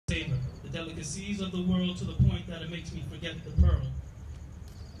delicacies of the world to the point that it makes me forget the pearl.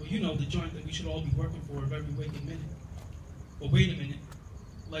 Well, you know, the joint that we should all be working for every waking minute. But wait a minute,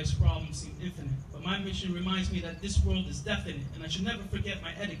 life's problems seem infinite. But my mission reminds me that this world is definite, and I should never forget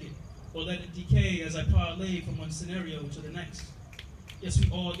my etiquette, or let it decay as I parlay from one scenario to the next. Yes, we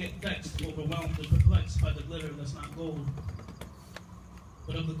all get vexed, overwhelmed, and perplexed by the glitter that's not gold.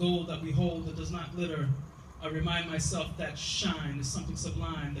 But of the gold that we hold that does not glitter, I remind myself that shine is something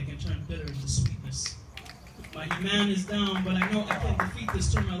sublime that can turn bitter into sweetness. My iman is down, but I know I can defeat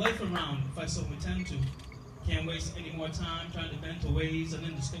this, turn my life around if I so intend to. Can't waste any more time trying to bend to ways and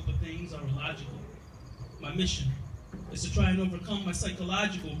in the scope of things are illogical. My mission is to try and overcome my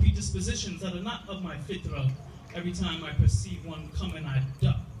psychological predispositions that are not of my fitra. Every time I perceive one coming, I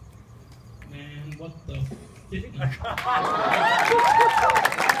duck. Man, what the fitna?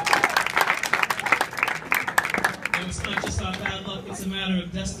 And it's not just our bad luck, it's a matter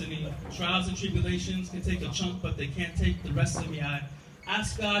of destiny. Trials and tribulations can take a chunk, but they can't take the rest of me. I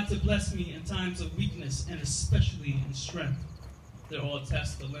ask God to bless me in times of weakness, and especially in strength. They're all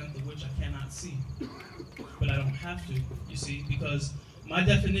tests, the length of which I cannot see. But I don't have to, you see, because my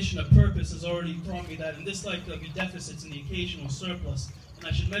definition of purpose has already taught me that in this life there'll be deficits and the occasional surplus, and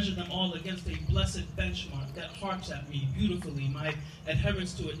I should measure them all against a blessed benchmark that harks at me beautifully. My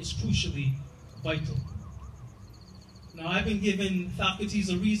adherence to it is crucially vital. Now, I've been given faculties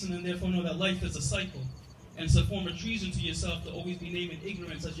of reason and therefore know that life is a cycle. And it's a form of treason to yourself to always be naming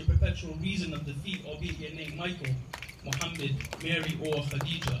ignorance as your perpetual reason of defeat, albeit your name Michael, Muhammad, Mary, or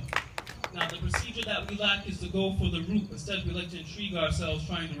Khadija. Now, the procedure that we lack is to go for the root. Instead, we like to intrigue ourselves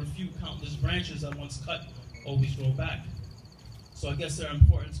trying to refute countless branches that once cut always grow back. So I guess their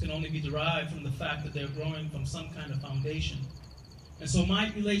importance can only be derived from the fact that they're growing from some kind of foundation. And so my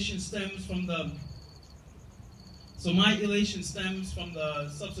elation stems from the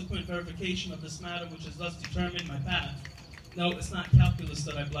subsequent verification of this matter, which has thus determined my path. No, it's not calculus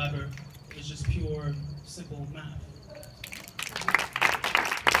that I blabber. It's just pure, simple math.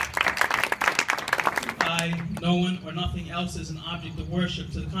 I, no one or nothing else is an object of worship.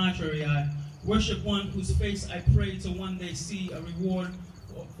 To the contrary, I worship one whose face I pray to one day see, a reward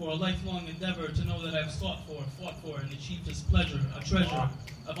for a lifelong endeavor, to know that I've fought for, and achieved his pleasure, a treasure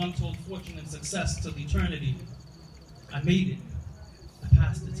of untold fortune and success till eternity. I made it. I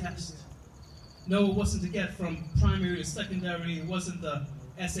passed the test. No, it wasn't to get from primary to secondary. It wasn't the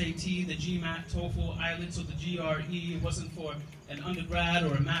SAT, the GMAT, TOEFL, IELTS, or the GRE. It wasn't for an undergrad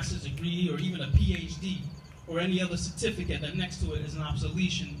or a master's degree or even a PhD or any other certificate that next to it is an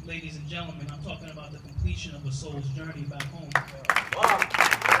obsolescence. Ladies and gentlemen, I'm talking about the completion of a soul's journey back home.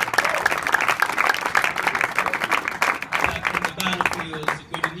 Back from the battlefields of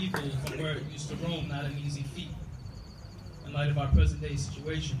good and evil, from where it used to roam, not an easy feat. In light of our present-day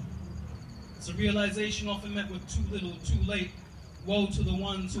situation, it's a realization often met with too little, too late. Woe to the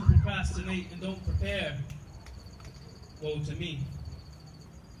ones who procrastinate and don't prepare. Woe to me.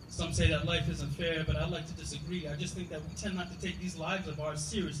 Some say that life isn't fair, but I like to disagree. I just think that we tend not to take these lives of ours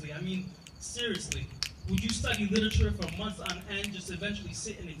seriously. I mean, seriously. Would you study literature for months on end just to eventually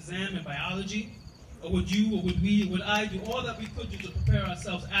sit and examine biology? Or would you, or would we, or would I do all that we could do to prepare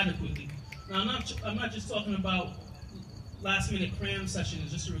ourselves adequately? Now, I'm not just talking about last-minute cram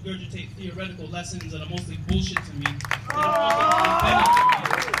sessions just to regurgitate theoretical lessons that are mostly bullshit to me. They don't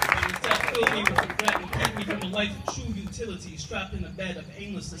benefit me, but instead fill me with regret and keep me from a life of true utility, strapped in a bed of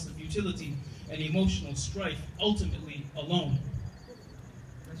aimlessness of utility and emotional strife, ultimately alone.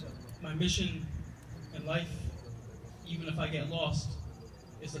 My mission in life, even if I get lost,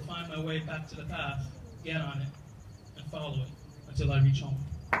 is to find my way back to the path, get on it, and follow it until I reach home.